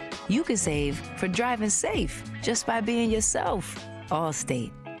policy, you can save for driving safe just by being yourself.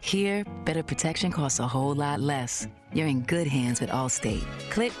 Allstate. Here, better protection costs a whole lot less. You're in good hands with Allstate.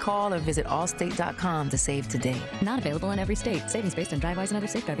 Click, call, or visit allstate.com to save today. Not available in every state. Savings based on DriveWise and other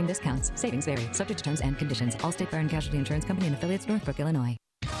safe driving discounts. Savings vary. Subject to terms and conditions. Allstate Fire and Casualty Insurance Company and affiliates, Northbrook, Illinois.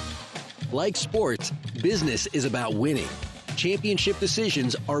 Like sports, business is about winning. Championship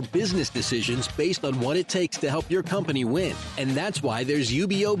decisions are business decisions based on what it takes to help your company win. And that's why there's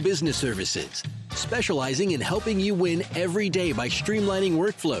UBO Business Services, specializing in helping you win every day by streamlining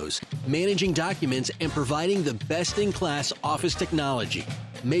workflows, managing documents, and providing the best-in-class office technology.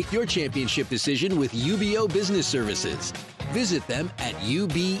 Make your championship decision with UBO Business Services. Visit them at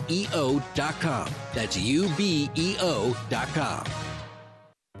ubeo.com. That's ubeo.com.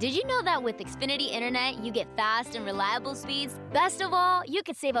 Did you know that with Xfinity Internet, you get fast and reliable speeds? Best of all, you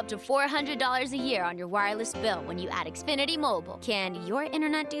could save up to $400 a year on your wireless bill when you add Xfinity Mobile. Can your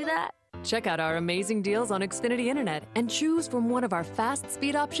internet do that? Check out our amazing deals on Xfinity Internet and choose from one of our fast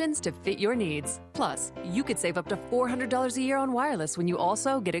speed options to fit your needs. Plus, you could save up to $400 a year on wireless when you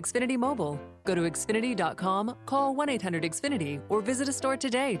also get Xfinity Mobile. Go to Xfinity.com, call 1-800-XFINITY, or visit a store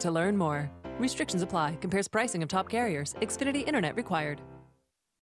today to learn more. Restrictions apply. Compares pricing of top carriers. Xfinity Internet required.